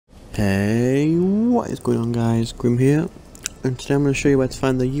Hey, what is going on guys, Grim here, and today I'm going to show you where to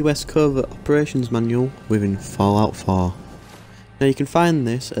find the US Covert Operations Manual within Fallout 4. Now you can find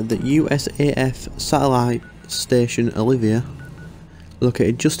this at the USAF satellite station Olivia,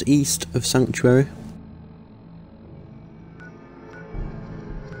 located just east of Sanctuary.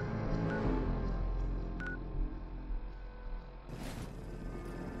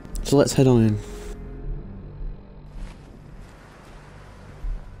 So let's head on in.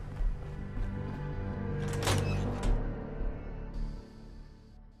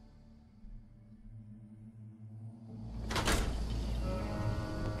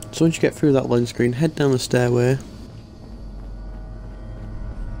 So once you get through that loading screen, head down the stairway,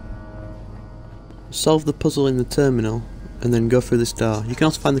 solve the puzzle in the terminal, and then go through this door. You can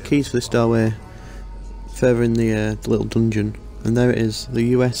also find the keys for this doorway further in the little dungeon, and there it is, the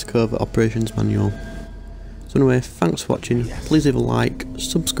US Covert Operations Manual. So anyway, thanks for watching, please leave a like,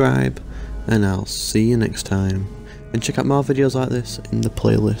 subscribe, and I'll see you next time. And check out more videos like this in the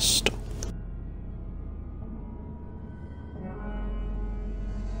playlist.